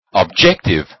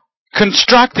objective,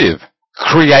 constructive,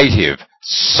 creative,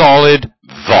 solid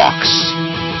Vox.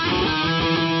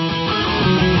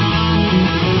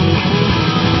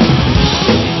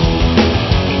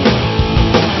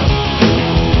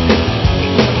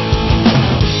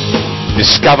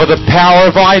 Discover the power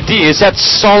of ideas at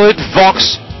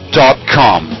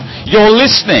solidvox.com. You're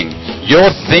listening,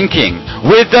 you're thinking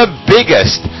with the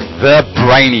biggest, the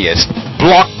brainiest,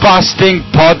 blockbusting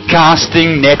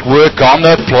podcasting network on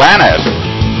the planet.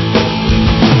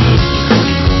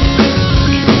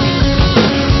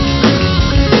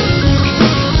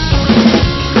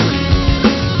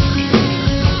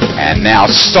 And now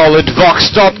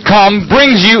solidvox.com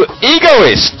brings you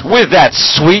Egoist with that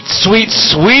sweet, sweet,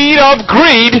 sweet of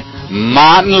greed,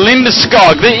 Martin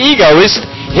Lindeskog, the egoist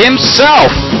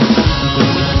himself.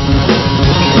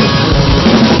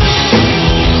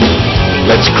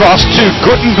 Let's cross to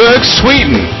Gothenburg,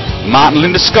 Sweden. Martin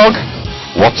Lindeskog,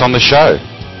 what's on the show?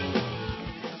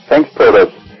 Thanks,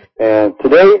 Curtis.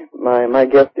 Today, my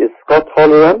guest is Scott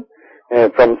Holleran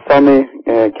from sunny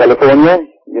California,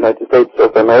 United States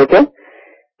of America.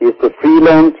 He's a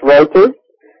freelance writer,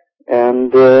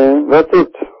 and that's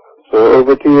it. So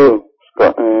over to you,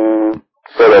 Scott.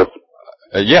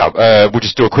 We'll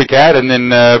just do a quick ad and then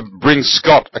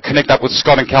connect up with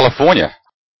Scott in California.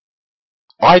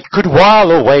 I could while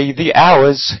away the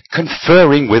hours,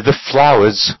 conferring with the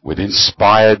flowers, with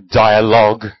inspired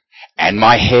dialogue, and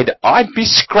my head I'd be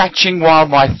scratching while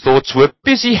my thoughts were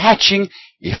busy hatching,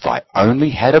 if I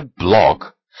only had a blog.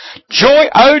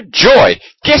 Joy, oh joy!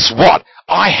 Guess what?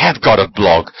 I have got a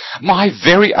blog. My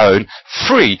very own,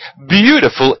 free,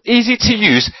 beautiful, easy to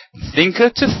use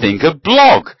Thinker to Thinker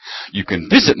blog. You can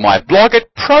visit my blog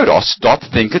at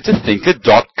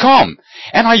protos.thinkertothinker.com.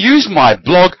 And I use my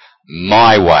blog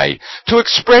my way to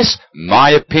express my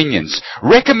opinions,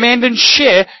 recommend and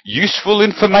share useful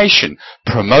information,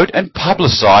 promote and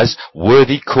publicize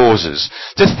worthy causes,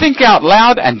 to think out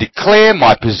loud and declare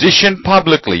my position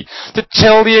publicly, to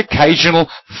tell the occasional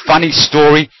funny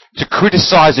story, to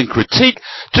criticize and critique,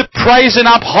 to praise and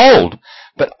uphold.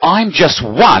 But I'm just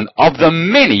one of the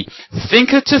many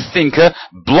Thinker to Thinker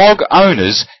blog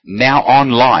owners now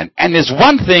online. And there's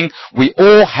one thing we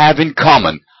all have in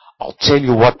common. I'll tell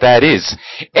you what that is.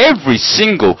 Every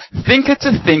single Thinker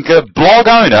to Thinker blog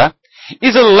owner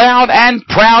is a loud and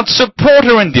proud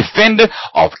supporter and defender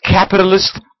of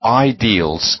capitalist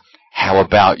ideals. How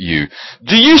about you?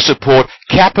 Do you support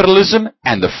capitalism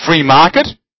and the free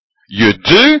market? You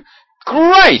do?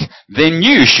 Great! Then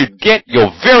you should get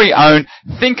your very own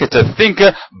Thinker to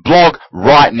Thinker blog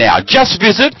right now. Just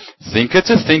visit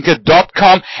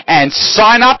thinkertothinker.com and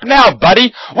sign up now,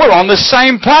 buddy. We're on the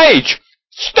same page.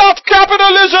 Stop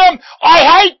capitalism! I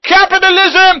hate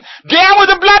capitalism! Down with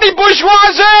the bloody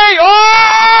bourgeoisie!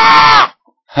 Oh!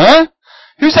 Huh?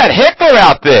 Who's that heckler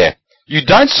out there? You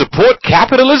don't support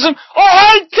capitalism?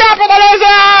 I hate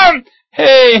capitalism!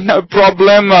 Hey, no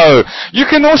problemo. You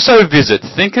can also visit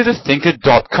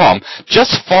thinkertothinker.com.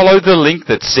 Just follow the link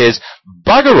that says,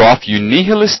 "Bugger off, you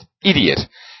nihilist idiot."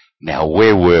 Now,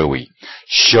 where were we?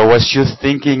 Show us your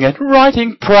thinking and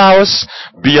writing prowess.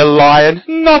 Be a lion,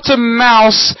 not a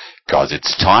mouse. 'Cause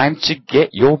it's time to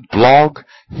get your blog.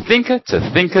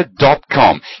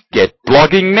 Thinkertothinker.com. Get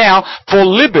blogging now for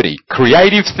liberty,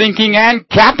 creative thinking, and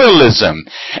capitalism.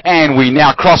 And we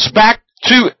now cross back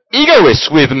to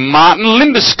Egoist with Martin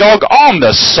Lindeskog on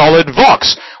the Solid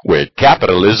Vox, where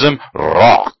capitalism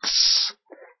rocks.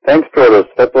 Thanks, Curtis.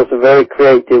 That was a very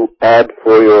creative ad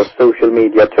for your social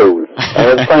media tools. I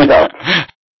have signed up.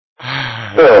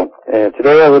 So,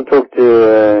 today I will talk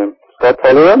to Scott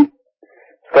Holleran.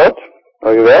 Scott,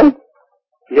 are you there?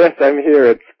 Yes, I'm here.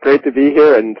 It's great to be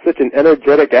here and such an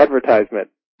energetic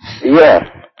advertisement. Yeah,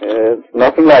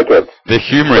 nothing like it. The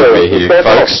humor in me here,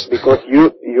 folks. Because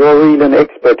you're really an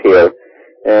expert here.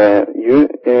 You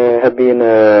have been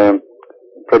a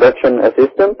production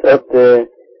assistant at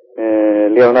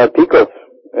Leonard Peikoff's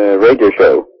radio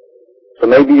show. So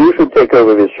maybe you should take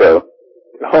over this show.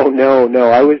 Oh, no.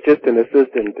 I was just an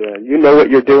assistant. You know what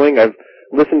you're doing. I've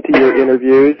listened to your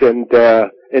interviews and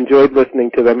enjoyed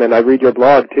listening to them, and I read your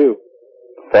blog, too.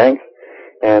 Thanks.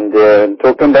 And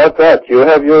talking about that, you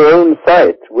have your own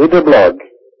site with a blog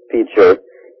feature.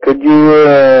 Could you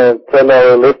tell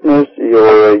our listeners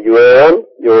your URL,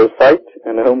 your site,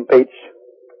 and homepage?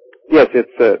 Yes,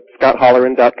 it's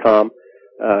ScottHolleran.com.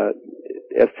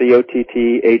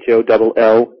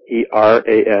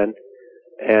 ScottHolleran,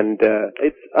 and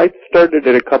I started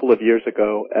it a couple of years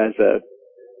ago as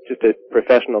just a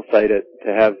professional site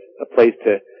to have a place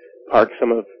to park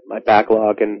some of my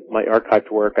backlog and my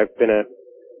archived work. I've been a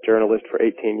journalist for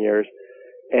 18 years,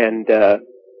 and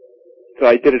So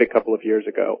I did it a couple of years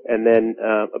ago. And then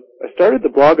I started the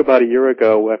blog about a year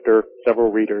ago after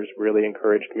several readers really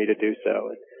encouraged me to do so.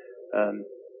 And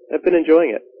I've been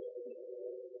enjoying it.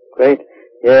 Great.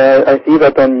 Yeah, I see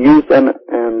that on news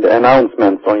and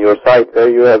announcements on your site there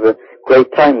you have a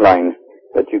great timeline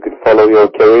that you could follow your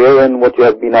career and what you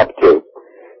have been up to.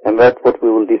 And that's what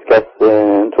we will discuss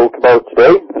and talk about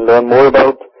today and learn more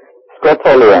about Scott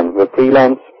Holleran, the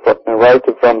freelance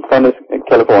writer from sunny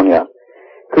California.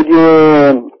 Could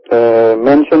you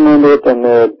mention on it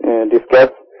and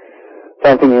discuss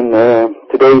something in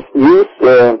today's news?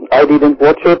 I didn't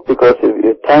watch it because of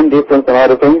time difference and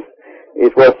other things.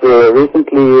 It was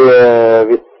recently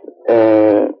with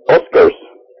Oscars.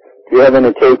 Do you have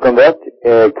any take on that?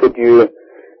 Could you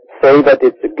say that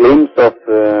it's a glimpse of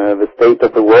the state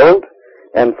of the world?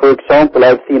 And for example,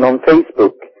 I've seen on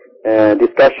Facebook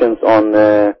discussions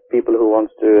on people who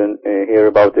wants to hear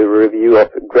about a review of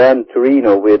Gran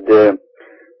Torino with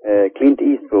Clint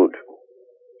Eastwood.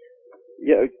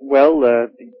 Yeah, well,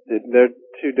 there are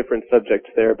two different subjects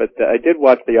there, but I did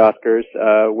watch the Oscars,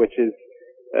 which is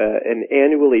an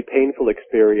annually painful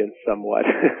experience somewhat.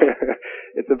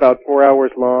 It's about 4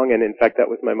 hours long, and in fact that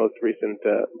was my most recent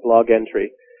blog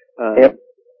entry. Yep.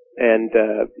 And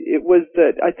it was,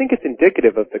 I think it's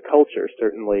indicative of the culture,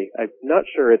 certainly. I'm not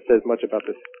sure it says much about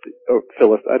this,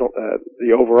 Phyllis,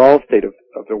 the overall state of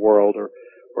the world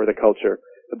or the culture,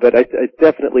 but it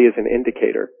definitely is an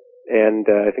indicator. And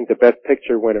I think the Best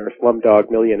Picture winner,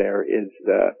 Slumdog Millionaire, is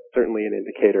certainly an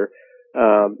indicator.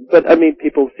 But I mean,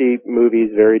 people see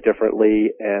movies very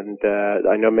differently, and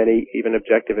I know many, even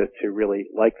objectivists, who really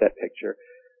like that picture.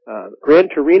 Gran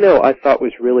Torino, I thought,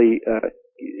 was really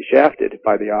shafted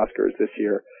by the Oscars this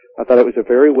year. I thought it was a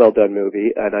very well done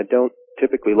movie, and I don't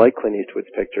typically like Clint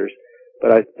Eastwood's pictures,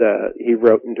 but he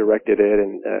wrote and directed it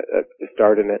and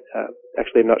starred in it.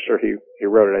 Actually, I'm not sure he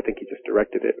wrote it. I think he just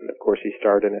directed it, and of course he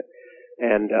starred in it.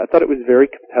 And I thought it was very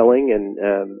compelling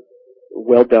and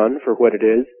well done for what it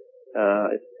is.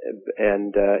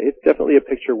 And it's definitely a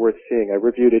picture worth seeing. I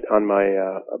reviewed it on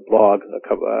my blog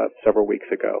several weeks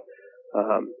ago.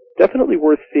 Definitely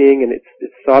worth seeing, and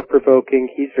it's thought-provoking.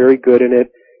 He's very good in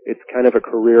it. It's kind of a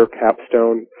career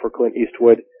capstone for Clint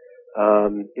Eastwood.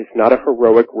 It's not a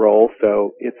heroic role,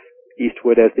 so it's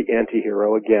Eastwood as the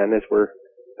anti-hero again, as we're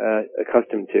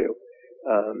accustomed to.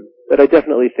 But I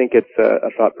definitely think it's a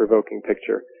thought-provoking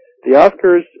picture. The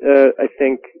Oscars, I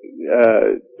think,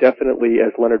 definitely,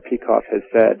 as Leonard Peikoff has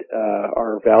said,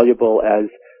 are valuable as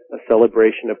a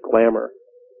celebration of glamour,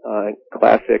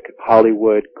 classic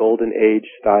Hollywood golden age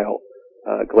style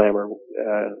glamour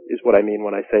is what I mean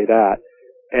when I say that.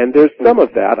 And there's some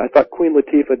of that. I thought Queen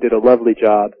Latifah did a lovely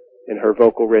job in her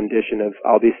vocal rendition of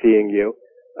 "I'll Be Seeing You,"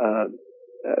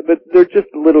 but they're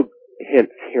just little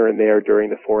hints here and there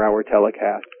during the 4-hour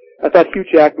telecast. I thought Hugh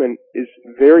Jackman is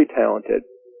very talented.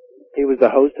 He was the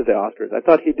host of the Oscars. I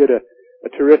thought he did a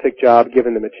terrific job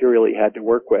given the material he had to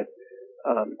work with.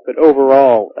 But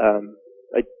overall,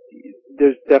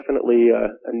 there's definitely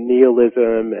a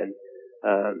nihilism and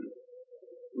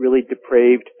really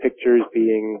depraved pictures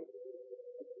being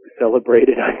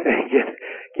celebrated, I think,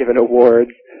 given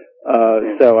awards.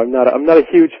 So I'm not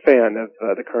a huge fan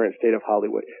of the current state of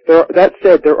Hollywood. That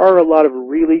said, there are a lot of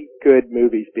really good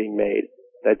movies being made,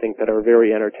 I think, that are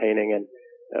very entertaining,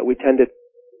 and we tend to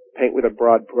paint with a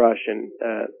broad brush and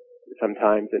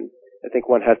sometimes, and I think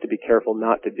one has to be careful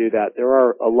not to do that. There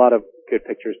are a lot of good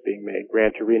pictures being made.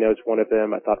 Gran Torino is one of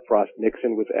them. I thought Frost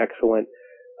Nixon was excellent.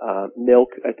 Milk,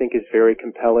 I think, is very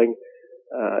compelling.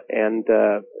 And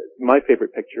my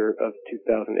favorite picture of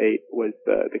 2008 was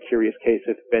The Curious Case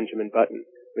of Benjamin Button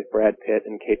with Brad Pitt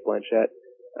and Cate Blanchett.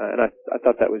 And I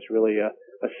thought that was really a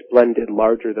splendid,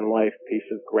 larger-than-life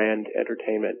piece of grand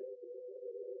entertainment.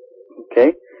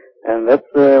 Okay. And that's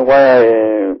why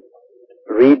I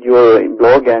read your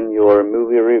blog and your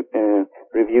movie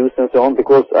reviews and so on,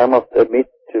 because I must admit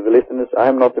to the listeners,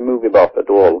 I'm not a movie buff at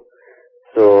all.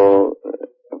 So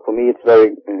for me, it's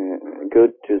very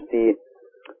good to see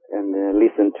and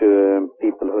listen to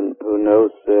people who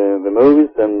knows the movies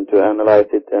and to analyze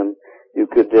it, and you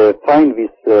could find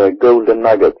these golden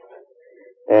nuggets.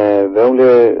 The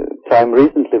only time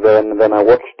recently when I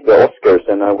watched the Oscars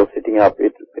and I was sitting up,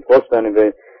 it was when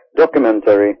the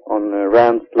documentary on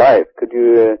Rand's life. Could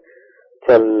you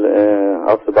tell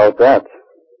us about that?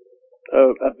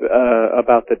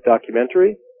 About the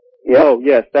documentary? Yeah. Oh,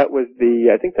 yes, I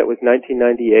think that was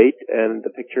 1998, and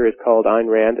the picture is called Ayn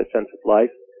Rand, A Sense of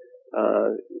Life.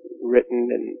 Written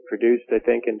and produced, I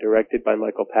think, and directed by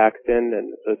Michael Paxton,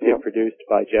 and associate produced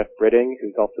by Jeff Britting,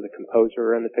 who's also the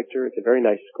composer on the picture. It's a very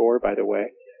nice score, by the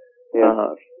way,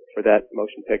 for that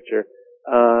motion picture.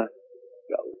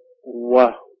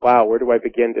 wow, where do I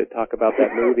begin to talk about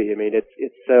that movie? I mean,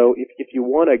 it's so, if you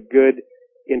want a good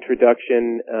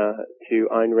introduction to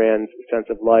Ayn Rand's sense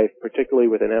of life, particularly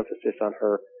with an emphasis on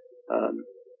her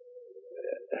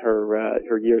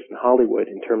years in Hollywood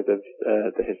in terms of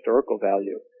the historical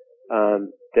value,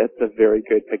 that's a very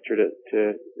good picture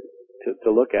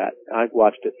to look at. I've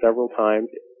watched it several times.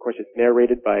 Of course, it's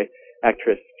narrated by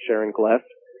actress Sharon Gless,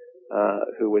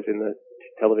 who was in the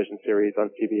television series on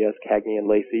CBS, Cagney and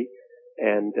Lacey,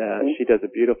 and she does a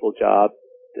beautiful job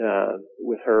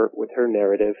with her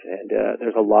narrative, and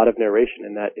there's a lot of narration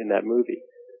in that movie.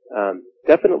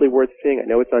 Definitely worth seeing. I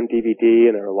know it's on DVD,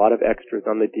 and there are a lot of extras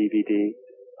on the DVD,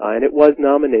 and it was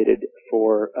nominated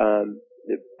for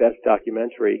the best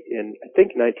documentary in, I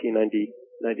think,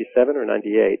 1997 or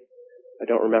 98. I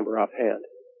don't remember offhand.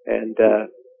 And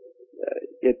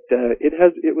it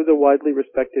was a widely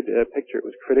respected picture. It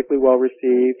was critically well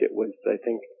received. It was, I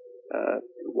think,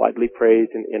 widely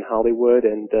praised in Hollywood,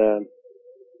 and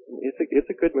it's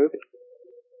a good movie.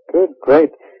 Good,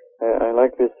 great. I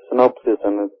like this synopsis,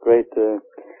 and it's great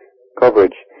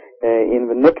coverage. In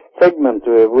the next segment,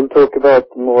 we'll talk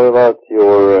more about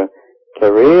your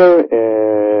career,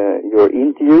 your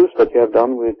interviews that you have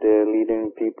done with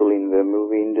leading people in the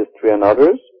movie industry and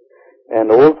others.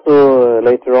 And also,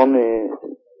 later on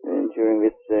during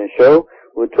this show,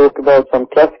 we'll talk about some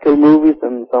classical movies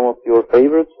and some of your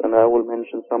favorites, and I will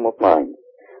mention some of mine.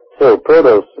 So,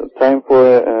 Protos, time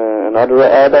for another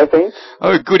ad, I think.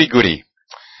 Oh, goody goody.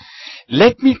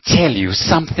 Let me tell you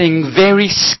something very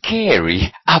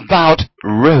scary about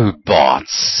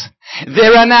robots.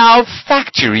 There are now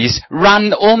factories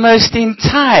run almost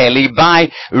entirely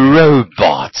by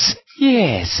robots.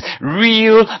 Yes,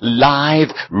 real,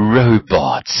 live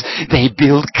robots. They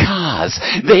build cars.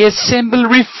 They assemble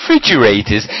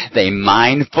refrigerators. They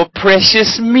mine for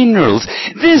precious minerals.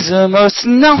 There's almost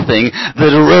nothing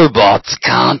that robots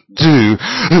can't do.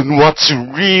 And what's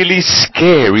really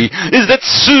scary is that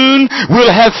soon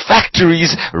we'll have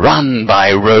factories run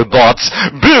by robots,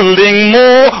 building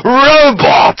more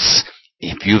robots.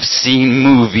 If you've seen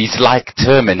movies like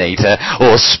Terminator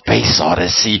or Space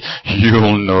Odyssey,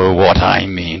 you'll know what I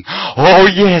mean. Oh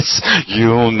yes,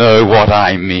 you'll know what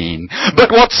I mean. But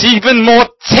what's even more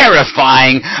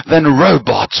terrifying than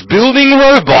robots building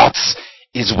robots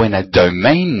is when a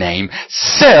domain name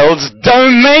sells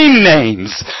domain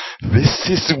names. This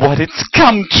is what it's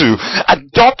come to. A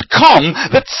 .com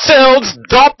that sells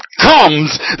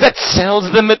 .coms, that sells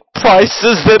them at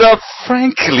prices that are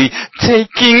frankly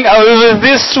taking over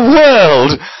this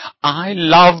world. I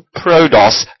love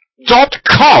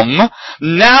Prodos.com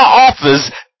now offers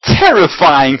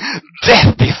terrifying,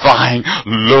 death-defying,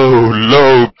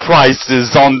 low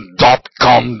prices on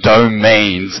 .com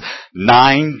domains.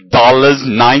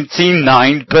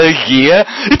 $9.99 per year?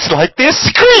 It's like they're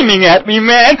screaming at me,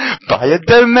 man. Buy a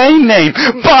domain name.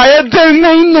 Buy a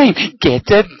domain name. Get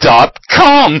a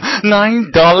 .com.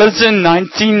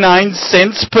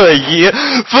 $9.99 per year.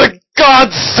 For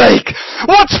God's sake,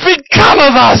 what's become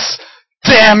of us?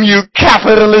 Damn you,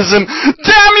 capitalism!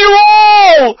 Damn you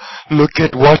all! Look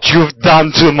at what you've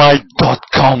done to my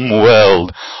 .com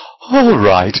world. All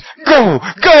right, go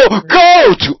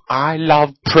to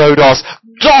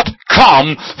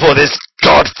iloveprodos.com for this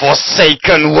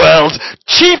godforsaken world's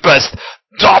cheapest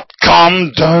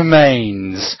 .com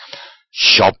domains.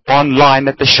 Shop online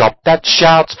at the shop that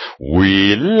shouts,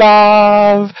 we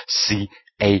love,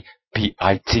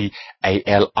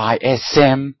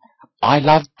 CAPITALISM.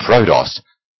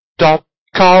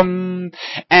 iloveprodos.com.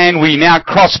 And we now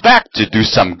cross back to do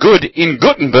some good in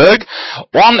Gutenberg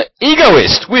on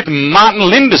Egoist with Martin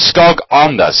Lindeskog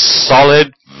on the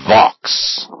Solid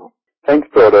Vox. Thanks,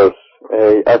 Protos.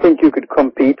 I think you could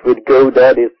compete with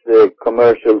GoDaddy's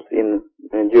commercials during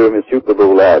the Super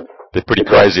Bowl ads. They're pretty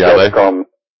crazy, are they?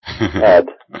 Ad.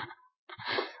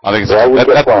 I think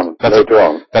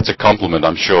that's a compliment,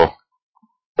 I'm sure.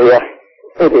 Yeah,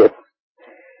 it is.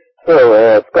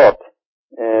 So, Scott,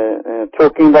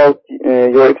 talking about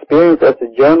your experience as a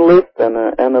journalist and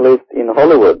an analyst in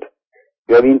Hollywood,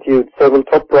 you have interviewed several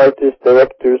top writers,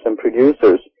 directors, and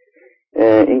producers,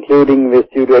 including the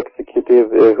studio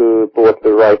executive who bought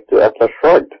the right to Atlas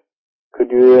Shrugged.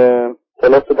 Could you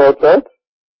tell us about that?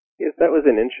 Yes, that was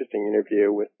an interesting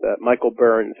interview with Michael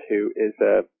Burns, who is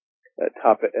a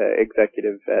top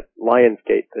executive at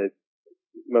Lionsgate, the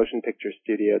motion picture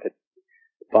studio that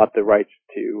bought the rights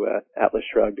to Atlas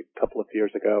Shrugged a couple of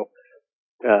years ago.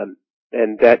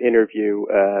 And that interview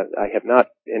I have not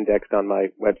indexed on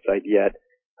my website yet,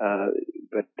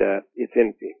 but it's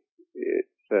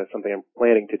something I'm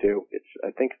planning to do.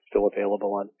 I think it's still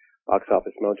available on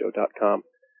boxofficemojo.com.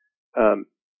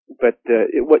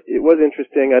 it was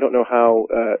interesting. I don't know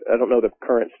I don't know the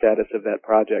current status of that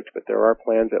project, but there are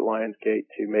plans at Lionsgate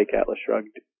to make Atlas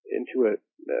Shrugged into a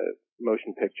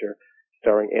motion picture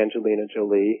starring Angelina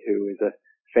Jolie, who is a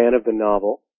fan of the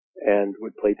novel and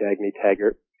would play Dagny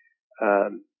Taggart.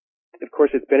 Of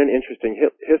course, it's been an interesting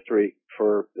history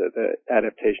for the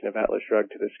adaptation of Atlas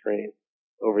Shrugged to the screen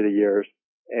over the years,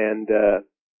 and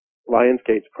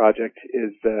Lionsgate's project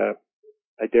is,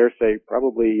 I dare say,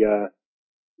 probably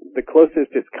the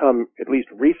closest it's come, at least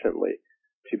recently,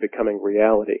 to becoming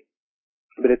reality.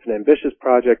 But it's an ambitious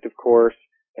project, of course,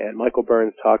 and Michael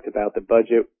Burns talked about the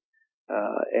budget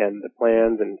and the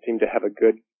plans and seemed to have a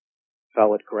good,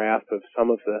 solid grasp of some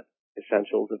of the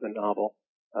essentials of the novel.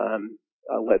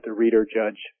 I'll let the reader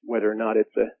judge whether or not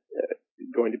it's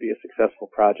going to be a successful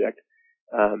project.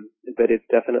 But it's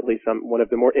definitely one of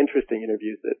the more interesting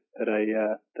interviews that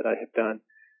I have done.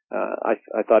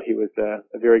 I thought he was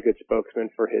a very good spokesman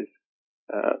for his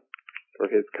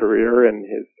career and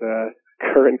his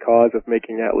current cause of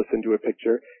making Atlas into a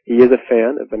picture. He is a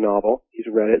fan of the novel. He's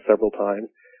read it several times,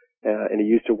 and he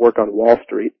used to work on Wall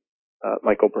Street.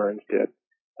 Michael Burns did,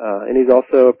 and he's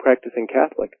also a practicing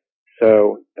Catholic.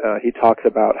 So he talks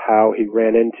about how he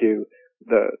ran into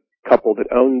the couple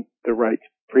that owned the rights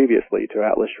previously to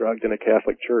Atlas Shrugged in a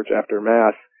Catholic church after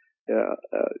Mass,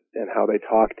 and how they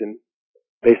talked and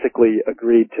basically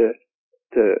agreed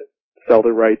to sell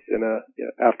the rights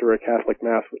after a Catholic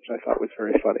Mass, which I thought was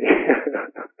very funny.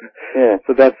 Yeah.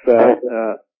 So that's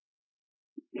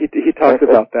he talks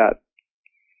about that.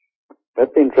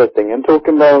 That's interesting. And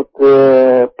talking about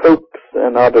popes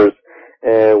and others,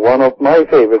 one of my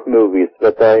favorite movies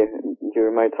that I,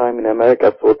 during my time in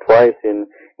America, saw twice in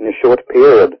a short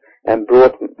period and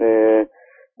brought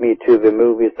me to the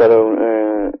movie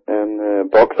salon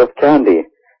and box of candy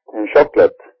and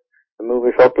chocolate. The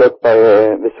movie Chocolate by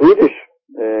the Swedish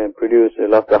producer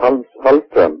Lasse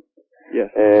Hallström. Yes.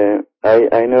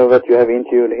 I know that you have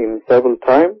interviewed him several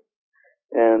times,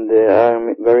 and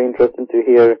I'm very interested to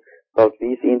hear about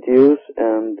these interviews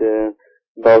and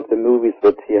about the movies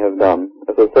that he have done.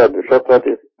 As I said, Chocolate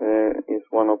is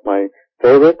one of my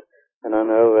favorite, and I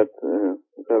know that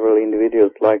several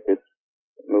individuals like this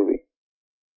movie.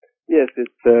 Yes,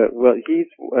 it's well, he's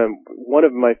one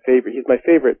of my favorite. He's my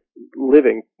favorite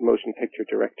living motion picture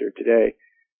director today,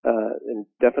 and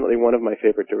definitely one of my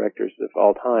favorite directors of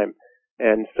all time.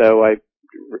 And so I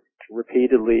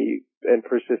repeatedly and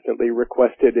persistently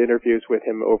requested interviews with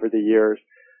him over the years,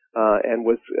 and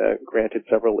was granted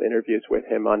several interviews with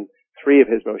him on 3 of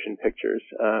his motion pictures.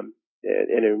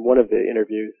 And in one of the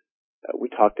interviews, we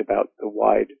talked about the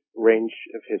wide range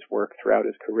of his work throughout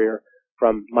his career,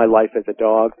 from My Life as a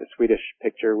Dog, the Swedish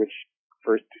picture, which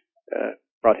first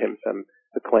brought him some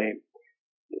acclaim,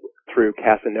 through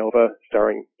Casanova,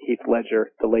 starring Heath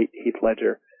Ledger, the late Heath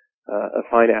Ledger, a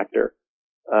fine actor,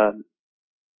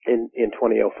 in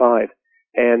 2005.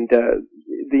 And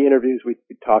the interviews we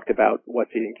talked about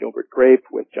What's Eating Gilbert Grape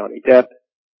with Johnny Depp,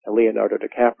 Leonardo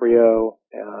DiCaprio,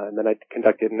 and then I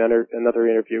conducted another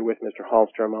interview with Mr.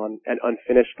 Hallström on An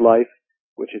Unfinished Life,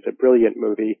 which is a brilliant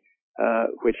movie,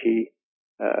 which he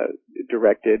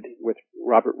directed with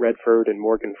Robert Redford and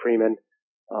Morgan Freeman.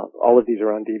 All of these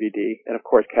are on DVD. And of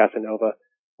course Casanova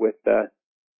with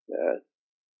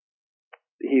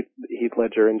Heath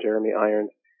Ledger and Jeremy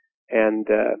Irons. And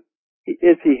he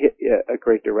is a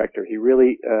great director. He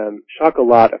really,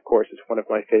 Chocolat, of course, is one of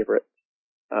my favorites.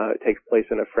 It takes place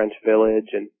in a French village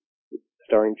and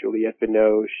starring Juliette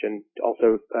Binoche and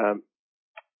also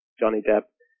Johnny Depp.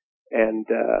 And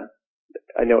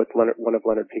I know it's one of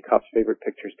Leonard Peacock's favorite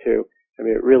pictures too. I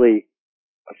mean, it really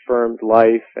affirms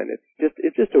life, and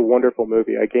it's just a wonderful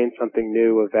movie. I gain something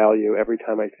new of value every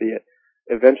time I see it.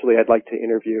 Eventually, I'd like to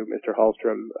interview Mr.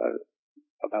 Hallström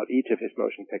about each of his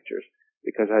motion pictures,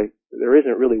 because there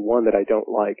isn't really one that I don't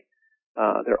like.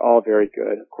 They're all very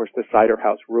good. Of course, The Cider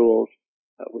House Rules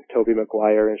with Tobey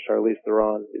Maguire and Charlize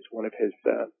Theron is one of his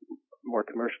more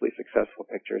commercially successful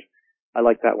pictures. I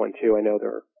like that one too. I know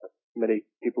there are many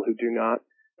people who do not,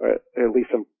 or at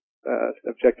least some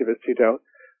objectivists who don't.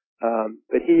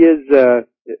 But he is a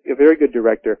very good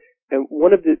director. And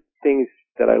one of the things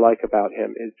that I like about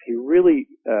him is he really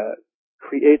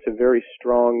creates a very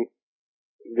strong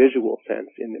visual sense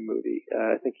in the movie.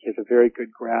 I think he has a very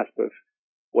good grasp of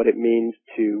what it means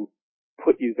to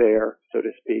put you there, so to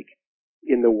speak,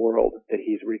 in the world that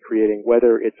he's recreating,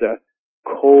 whether it's a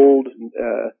cold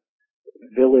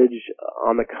village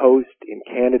on the coast in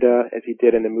Canada, as he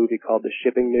did in a movie called The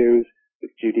Shipping News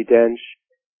with Judi Dench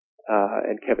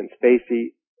and Kevin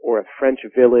Spacey, or a French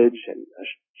village and a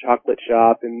chocolate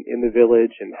shop in the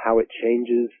village and how it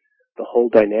changes the whole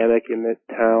dynamic in the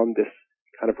town, this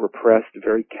kind of repressed,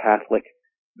 very Catholic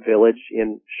village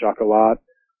in Chocolat,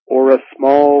 or a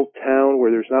small town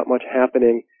where there's not much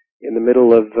happening in the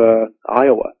middle of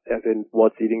Iowa, as in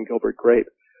What's Eating Gilbert Grape,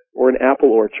 or an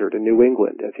apple orchard in New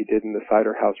England, as he did in The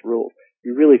Cider House Rules.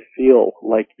 You really feel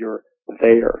like you're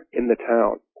there in the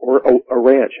town, or a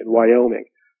ranch in Wyoming,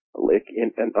 like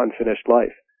in An Unfinished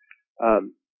Life.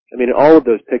 I mean, in all of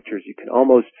those pictures, you can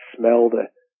almost smell the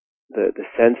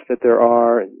scents that there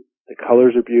are, and the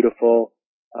colors are beautiful,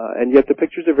 and yet the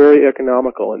pictures are very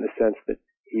economical in the sense that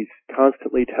he's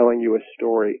constantly telling you a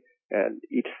story, and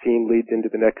each scene leads into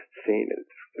the next scene.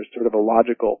 There's sort of a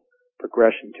logical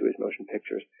progression to his motion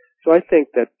pictures. So I think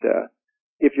that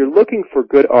if you're looking for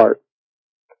good art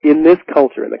in this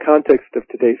culture, in the context of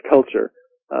today's culture,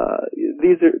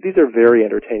 these are very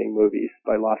entertaining movies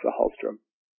by Lasse Hallström.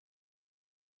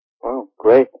 Wow,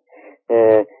 great.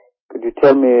 Could you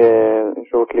tell me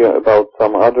shortly about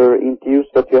some other interviews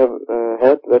that you have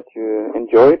had that you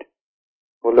enjoyed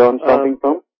or learned something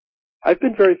from? I've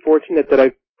been very fortunate that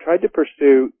I've tried to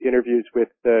pursue interviews with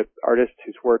artists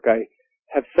whose work I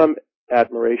have some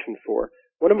admiration for.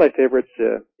 One of my favorites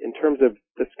in terms of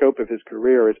the scope of his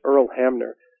career is Earl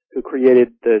Hamner, who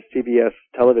created the CBS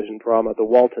television drama The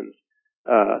Waltons,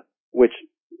 which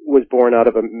was born out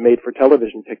of a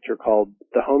made-for-television picture called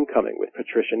The Homecoming with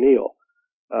Patricia Neal,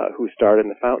 who starred in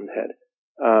The Fountainhead.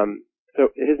 So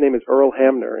his name is Earl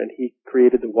Hamner, and he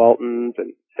created The Waltons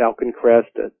and Falcon Crest,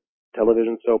 a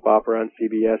television soap opera on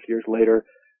CBS years later.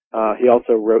 He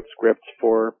also wrote scripts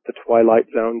for the Twilight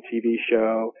Zone TV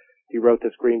show. He wrote the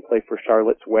screenplay for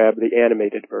Charlotte's Web, the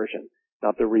animated version,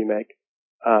 not the remake.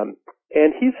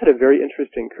 And he's had a very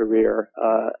interesting career.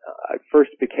 I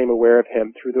first became aware of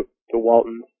him through the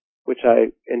Waltons, which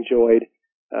I enjoyed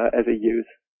as a youth.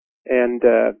 And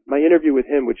my interview with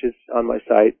him, which is on my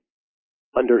site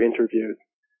under interviews,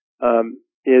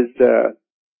 is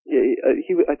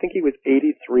I think he was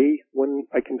 83 when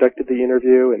I conducted the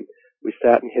interview, and we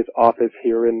sat in his office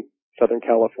here in Southern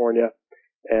California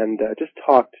and just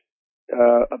talked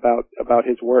about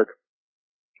his work.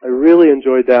 I really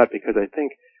enjoyed that because I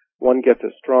think one gets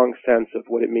a strong sense of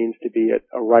what it means to be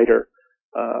a writer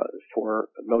for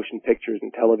motion pictures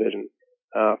and television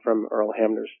from Earl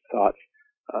Hamner's thoughts.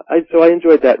 So I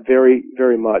enjoyed that very,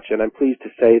 very much, and I'm pleased to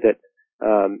say that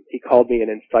he called me an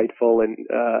insightful and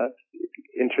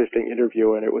interesting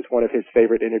interview, and it was one of his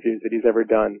favorite interviews that he's ever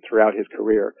done throughout his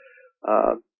career.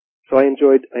 So I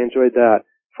enjoyed that.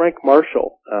 Frank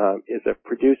Marshall is a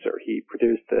producer. He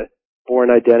produced the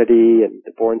Bourne Identity and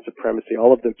the Bourne Supremacy,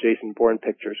 all of the Jason Bourne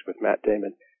pictures with Matt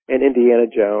Damon, and Indiana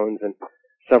Jones, and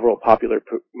several popular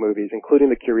movies, including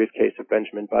The Curious Case of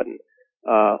Benjamin Button.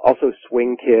 Also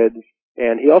Swing Kids,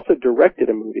 and he also directed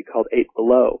a movie called 8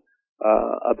 Below,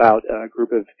 about a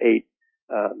group of 8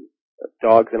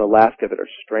 dogs in Alaska that are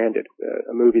stranded,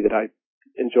 a movie that I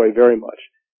enjoy very much.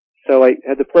 So I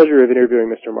had the pleasure of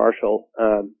interviewing Mr. Marshall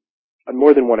on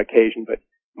more than one occasion, but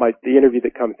the interview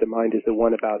that comes to mind is the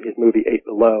one about his movie 8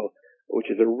 Below, which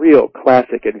is a real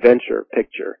classic adventure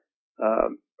picture,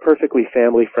 perfectly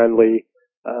family-friendly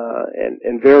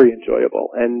and very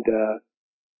enjoyable. And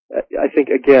I think,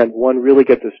 again, one really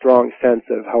gets a strong sense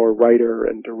of how a writer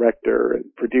and director and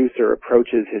producer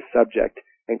approaches his subject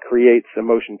and creates a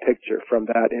motion picture from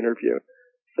that interview.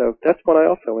 So that's one I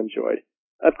also enjoyed.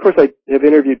 Of course, I have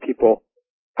interviewed people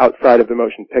outside of the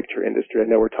motion picture industry. I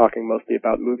know we're talking mostly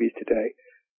about movies today,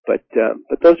 but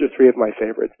those are 3 of my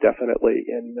favorites, definitely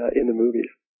in the movies.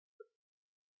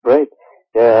 Great.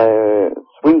 Yeah,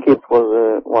 Swing Kids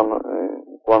was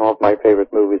one of my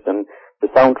favorite movies, and the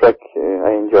soundtrack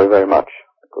I enjoy very much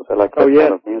because I like that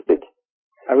kind of music.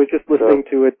 I was just listening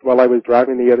to it while I was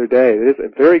driving the other day. It is a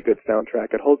very good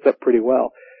soundtrack. It holds up pretty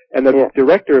well. And the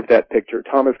director of that picture,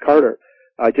 Thomas Carter,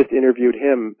 I just interviewed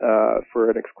him for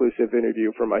an exclusive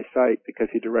interview for my site because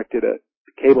he directed a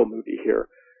cable movie here.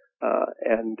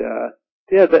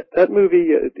 That movie,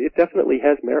 it definitely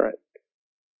has merit.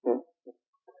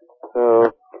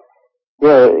 So,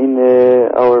 in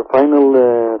our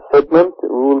final segment, we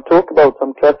will talk about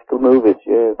some classical movies,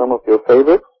 some of your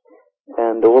favorites,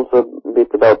 and also a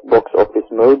bit about Box Office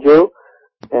Mojo,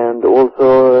 and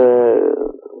also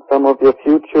some of your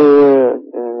future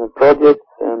projects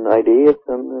and ideas,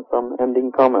 and some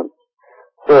ending comments.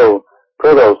 So,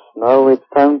 Prodos, now it's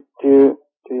time for you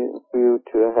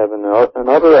to have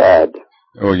another ad.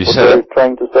 Oh, you what say are that? you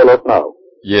trying to sell us now?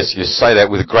 Yes, you say that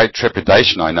with great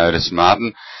trepidation, I notice,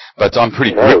 Martin. But I'm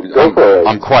pretty No, gripped. go for it.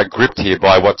 I'm quite gripped here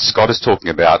by what Scott is talking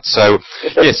about. So,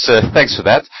 yes, thanks for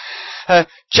that.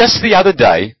 Just the other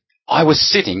day, I was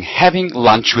sitting having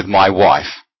lunch with my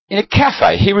wife in a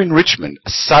cafe here in Richmond, a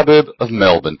suburb of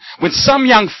Melbourne, when some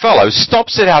young fellow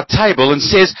stops at our table and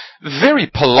says very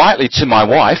politely to my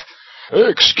wife,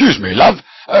 "Excuse me, love,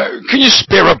 can you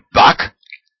spare a buck?"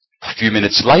 A few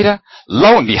minutes later,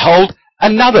 lo and behold,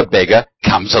 another beggar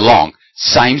comes along.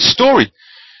 Same story.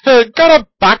 "Got a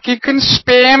buck you can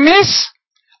spare, miss?"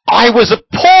 I was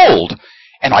appalled,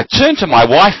 and I turned to my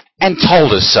wife and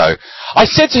told her so. I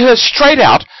said to her straight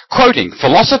out, quoting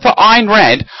philosopher Ayn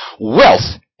Rand,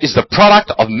 "Wealth is the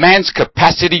product of man's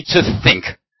capacity to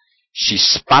think." She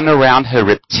spun around her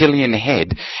reptilian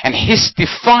head and hissed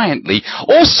defiantly,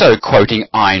 also quoting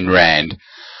Ayn Rand,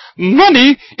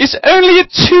 "Money is only a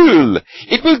tool.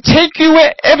 It will take you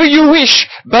wherever you wish,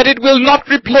 but it will not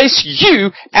replace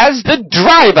you as the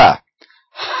driver."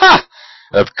 Ha!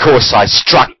 Of course I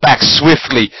struck back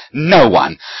swiftly. No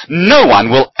one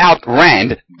will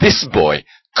outrand this boy.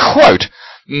 Quote,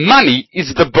 "Money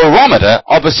is the barometer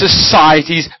of a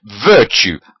society's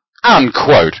virtue."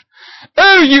 Unquote.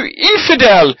 "Oh, you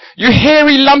infidel! You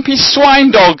hairy, lumpy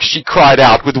swine dog!" she cried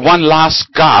out with one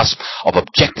last gasp of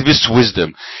objectivist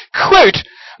wisdom. Quote,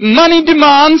 "Money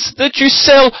demands that you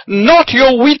sell not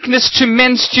your weakness to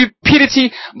men's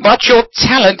stupidity, but your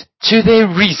talent to their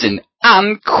reason."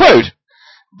 Unquote.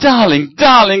 "Darling,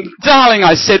 darling, darling,"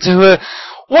 I said to her,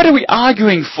 "what are we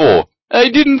arguing for?" "I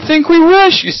didn't think we were,"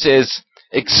 she says.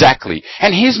 Exactly.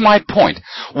 And here's my point.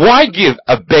 Why give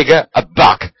a beggar a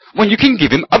buck when you can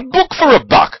give him a book for a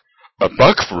buck? A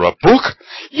buck for a book?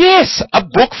 Yes, a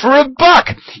book for a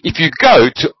buck. If you go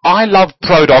to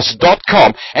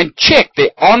iloveprodos.com and check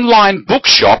their online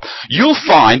bookshop, you'll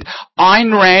find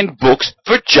Ayn Rand books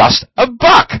for just a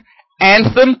buck.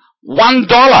 Anthem,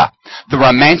 $1. The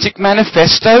Romantic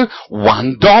Manifesto,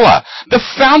 $1. The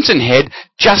Fountainhead,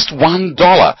 just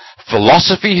 $1.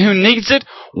 Philosophy Who Needs It,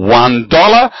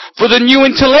 $1. For the New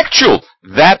Intellectual,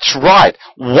 that's right,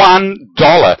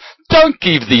 $1. Don't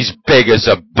give these beggars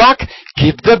a buck,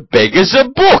 give the beggars a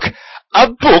book. A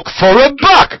book for a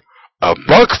buck. A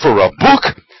buck for a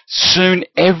book. Soon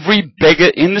every beggar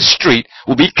in the street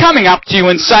will be coming up to you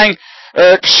and saying,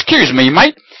 "Excuse me,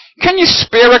 mate, can you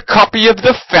spare a copy of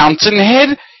the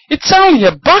Fountainhead? It's only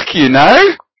a buck, you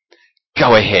know."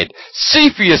 Go ahead, see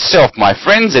for yourself, my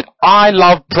friends, at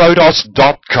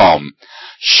iloveprodos.com.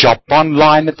 Shop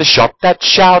online at the shop that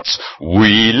shouts,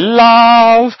 "We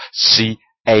love,"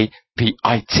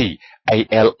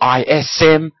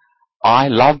 CAPITALISM,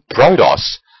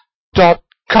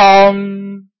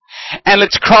 iloveprodos.com. And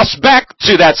let's cross back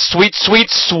to that sweet, sweet,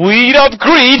 sweet of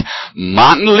greed,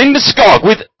 Martin Lindeskog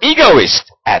with Egoist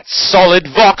at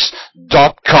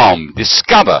solidvox.com.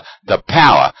 Discover the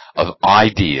power of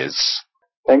ideas.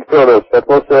 Thanks, Prodos. That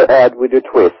was an ad with a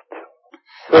twist.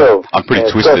 So, I'm pretty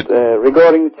twisted. Scott,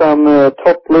 regarding some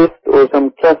top list or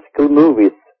some classical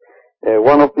movies,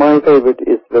 one of my favorite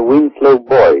is The Winslow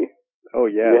Boy. Oh,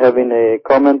 yeah. Do you have any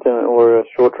comment or a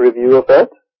short review of that?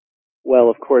 Well,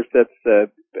 of course, that's a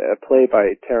play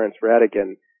by Terence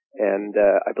Rattigan, and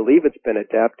I believe it's been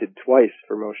adapted twice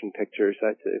for motion pictures.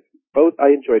 I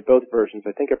enjoyed both versions.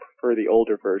 I think I prefer the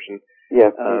older version. Yeah,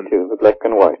 me too, the black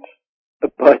and white.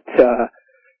 But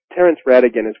Terence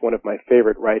Rattigan is one of my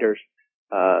favorite writers.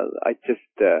 I just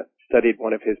studied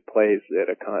one of his plays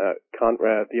at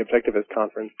the Objectivist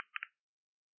conference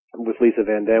with Lisa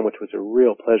Van Dam, which was a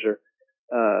real pleasure.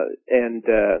 And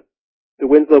The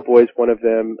Winslow Boys, one of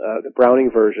them. The Browning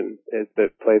version is the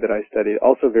play that I studied.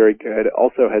 Also very good.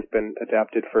 Also has been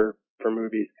adapted for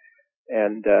movies.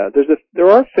 And there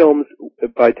are films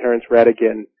by Terence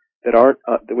Rattigan that aren't,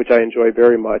 which I enjoy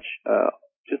very much.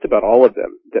 Just about all of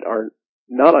them that are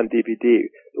not on DVD.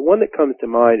 The one that comes to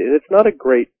mind, and it's not a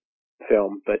great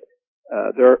film, but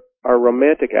there are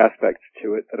romantic aspects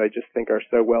to it that I just think are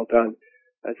so well done.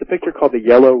 It's a picture called The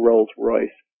Yellow Rolls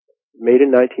Royce, made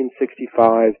in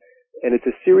 1965, and it's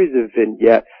a series of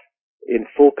vignettes in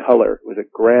full color. It was a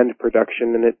grand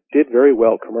production, and it did very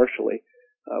well commercially,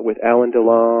 with Alan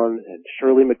Delon and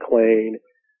Shirley MacLaine,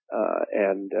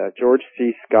 and George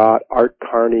C. Scott, Art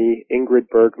Carney, Ingrid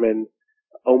Bergman,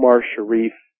 Omar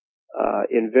Sharif,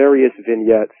 in various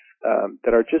vignettes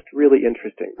that are just really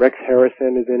interesting. Rex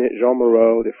Harrison is in it, Jean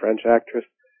Moreau, the French actress,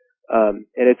 and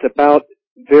it's about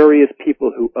various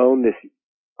people who own this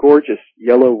gorgeous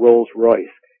yellow Rolls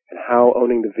Royce and how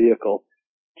owning the vehicle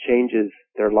changes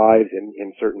their lives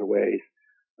in certain ways.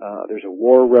 There's a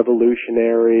war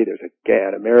revolutionary, there's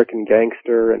an American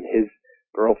gangster and his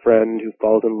girlfriend who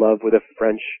falls in love with a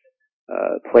French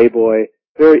playboy.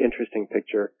 Very interesting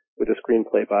picture with a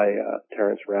screenplay by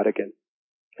Terence Rattigan.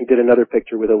 He did another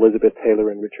picture with Elizabeth Taylor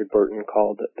and Richard Burton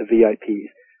called The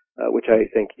VIPs, which I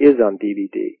think is on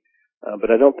DVD.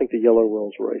 but I don't think the yellow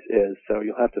Rolls Royce is. So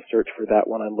you'll have to search for that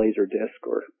one on Laserdisc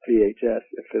or VHS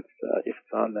if it's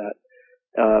on that.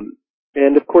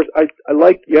 And of course, I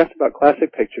like, you asked about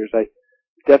classic pictures. I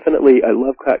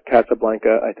love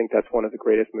Casablanca. I think that's one of the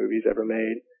greatest movies ever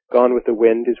made. Gone with the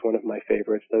Wind is one of my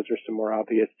favorites. Those are some more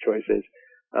obvious choices.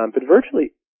 But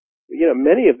virtually,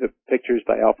 many of the pictures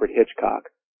by Alfred Hitchcock,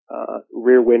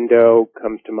 Rear Window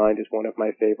comes to mind as one of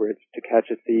my favorites. To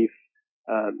Catch a Thief,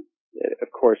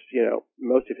 of course,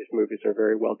 most of his movies are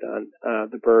very well done.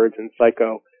 The Birds and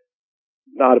Psycho,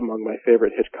 not among my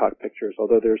favorite Hitchcock pictures,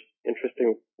 although there's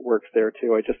interesting works there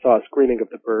too. I just saw a screening of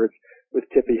The Birds with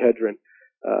Tippi Hedren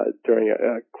during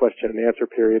a question and answer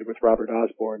period with Robert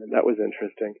Osborne, and that was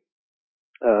interesting.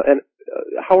 And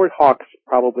Howard Hawks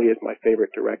probably is my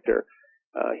favorite director.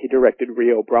 He directed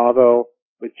Rio Bravo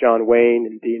with John Wayne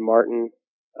and Dean Martin.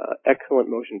 Excellent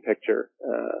motion picture,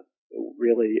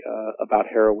 really about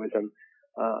heroism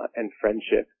and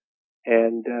friendship.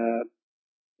 And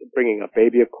Bringing Up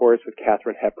Baby, of course, with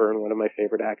Katharine Hepburn, one of my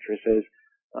favorite actresses.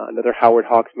 Another Howard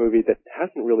Hawks movie that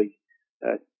hasn't really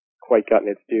quite gotten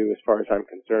its due as far as I'm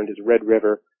concerned is Red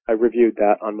River. I reviewed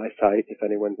that on my site if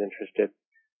anyone's interested.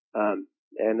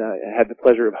 And I had the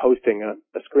pleasure of hosting a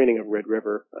screening of Red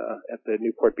River at the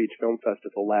Newport Beach Film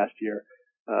Festival last year,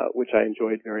 which I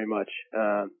enjoyed very much.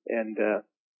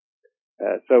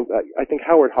 So I think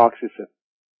Howard Hawks is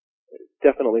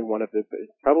definitely one of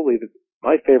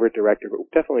my favorite director, but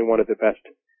definitely one of the best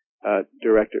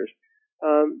directors.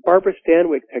 Barbara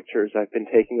Stanwyck pictures I've been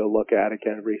taking a look at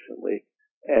again recently,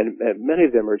 and many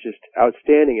of them are just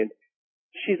outstanding, and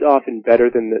she's often better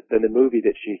than the movie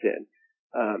that she's in.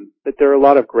 But there are a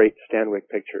lot of great Stanwyck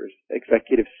pictures.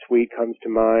 Executive Suite comes to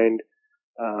mind,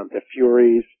 The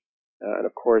Furies, and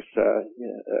of course,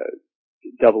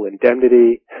 Double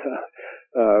Indemnity,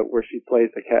 where she plays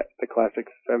the classic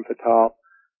femme fatale.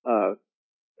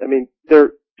 There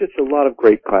are just a lot of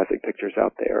great classic pictures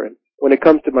out there. And when it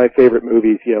comes to my favorite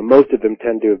movies, most of them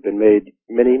tend to have been made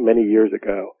many, many years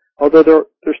ago. Although they're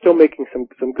still making some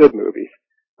good movies,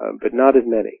 but not as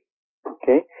many.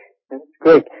 Okay, that's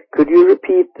great. Could you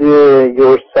repeat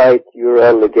your site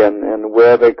URL again, and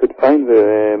where they could find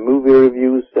the movie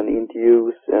reviews and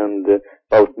interviews and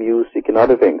about music and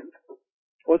other things?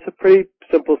 Well, it's a pretty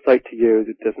simple site to use.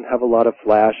 It doesn't have a lot of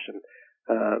flash, and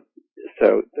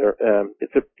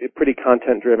it's a pretty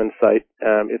content-driven site.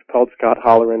 It's called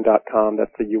ScottHolleran.com.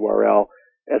 That's the URL.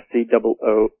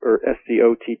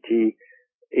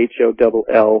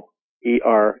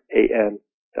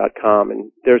 SCOTTHOLLERAN.com,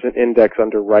 and there's an index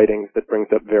under writings that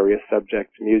brings up various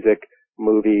subjects: music,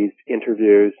 movies,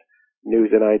 interviews,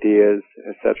 news and ideas,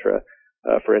 etc.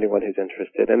 For anyone who's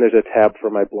interested. And there's a tab for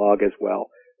my blog as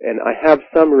well. And I have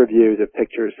some reviews of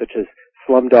pictures such as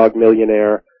Slumdog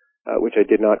Millionaire, which I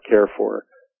did not care for,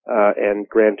 and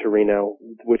Gran Torino,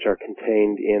 which are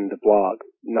contained in the blog,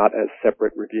 not as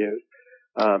separate reviews.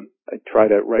 I try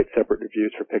to write separate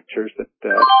reviews for pictures that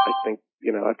I think,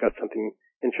 I've got something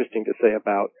interesting to say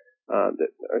about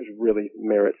that really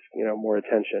merits, more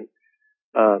attention.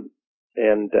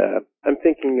 And I'm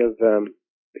thinking of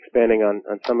expanding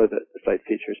on some of the site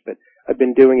features, but I've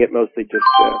been doing it mostly just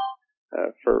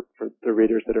for the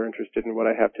readers that are interested in what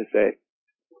I have to say.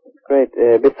 Great.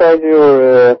 Besides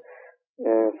your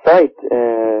site,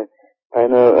 I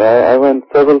know I went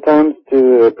several times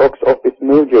to Box Office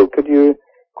Mojo. Could you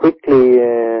quickly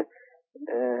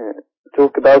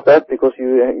talk about that? Because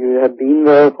you had been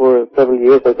there for several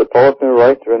years as a partner,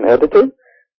 writer, and editor,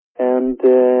 and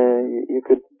you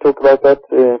could talk about that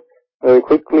very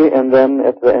quickly, and then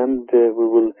at the end we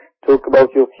will talk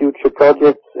about your future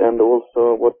projects and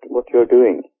also what you're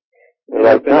doing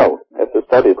right now as a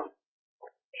studies.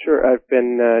 Sure, I've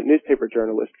been a newspaper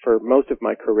journalist for most of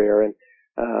my career, and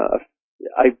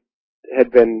I had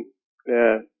been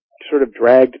sort of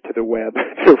dragged to the web,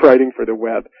 to writing for the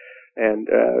web, and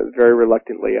very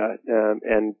reluctantly,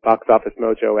 and Box Office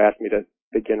Mojo asked me to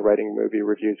begin writing movie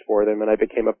reviews for them, and I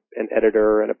became an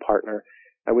editor and a partner.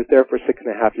 I was there for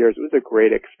 6.5 years. It was a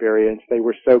great experience. They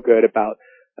were so good about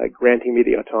granting me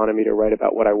the autonomy to write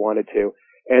about what I wanted to.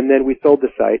 And then we sold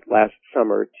the site last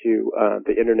summer to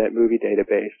the Internet Movie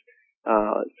Database,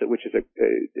 which is a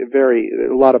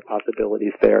lot of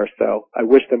possibilities there. So I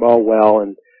wish them all well,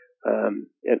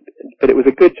 but it was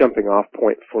a good jumping off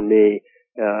point for me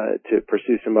to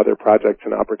pursue some other projects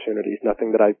and opportunities.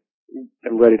 Nothing that I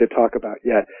am ready to talk about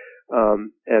yet,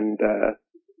 and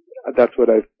that's what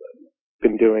I've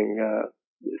been doing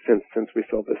since we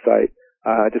sold the site.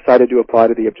 I decided to apply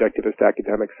to the Objectivist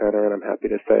Academic Center, and I'm happy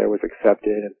to say I was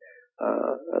accepted. And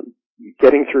I'm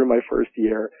getting through my first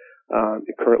year,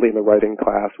 currently in the writing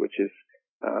class, which is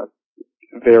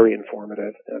very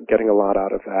informative. I'm getting a lot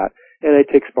out of that. And I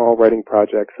take small writing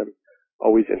projects. I'm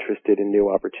always interested in new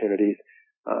opportunities,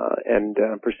 and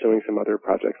pursuing some other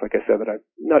projects, like I said, that I'm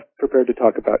not prepared to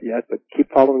talk about yet, but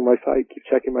keep following my site, keep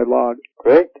checking my blog.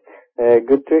 Great.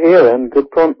 Good to hear, and good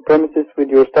premises with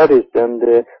your studies, and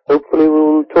hopefully we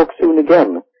will talk soon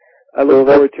again. I look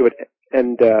forward to it,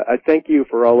 and I thank you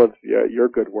for all of your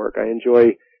good work. I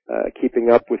enjoy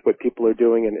keeping up with what people are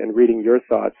doing and reading your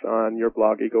thoughts on your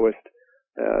blog, Egoist,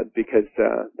 because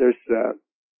there's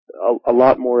a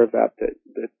lot more of that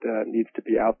needs to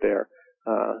be out there.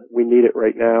 We need it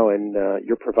right now, and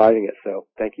you're providing it, so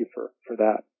thank you for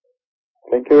that.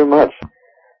 Thank you very much.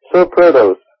 So,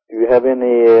 Protos, do you have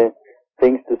any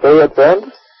things to say at the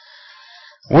end?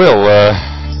 Well,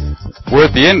 we're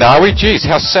at the end, are we? Geez,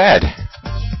 how sad.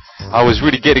 I was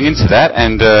really getting into that,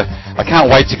 and I can't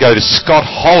wait to go to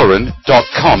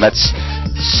scottholleran.com. That's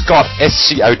Scott,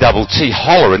 S-C-O-T-T,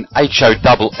 Holleran,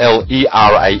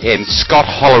 H-O-L-L-E-R-A-N,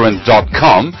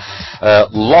 scottholleran.com.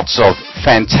 Lots of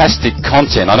fantastic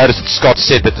content. I noticed that Scott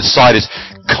said that the site is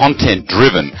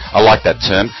content-driven. I like that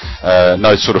term.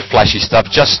 No sort of flashy stuff,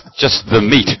 just the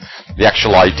meat, the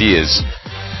actual ideas.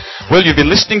 Well, you've been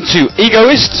listening to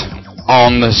Egoist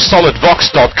on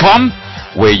solidvox.com,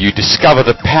 where you discover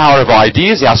the power of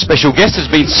ideas. Our special guest has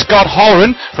been Scott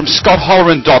Holleran from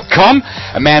scottholleran.com,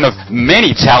 a man of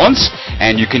many talents,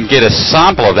 and you can get a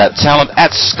sample of that talent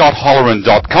at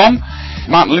scottholleran.com.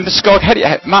 Martin Lindeskog, how do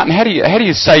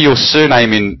you say your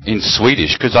surname in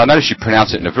Swedish? Because I notice you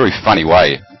pronounce it in a very funny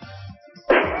way.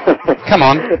 Come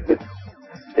on.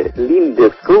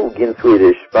 Lindeskog in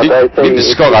Swedish, but I say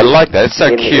Lindeskog. I like that. It's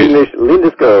so cute. In English,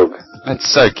 Lindeskog. That's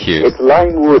so cute. It's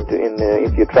lime wood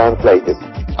if you translate it.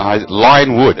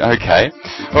 Line wood. Okay.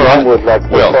 All right. Lime wood, like the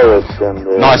forest and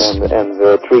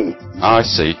the tree. I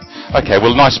see. Okay.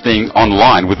 Well, nice being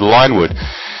online with linewood.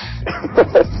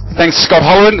 Thanks, Scott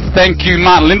Holleran. Thank you,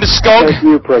 Martin Lindeskog. Thank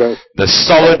you, Proto. The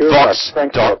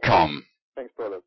solidvox.com. Thanks, Proto.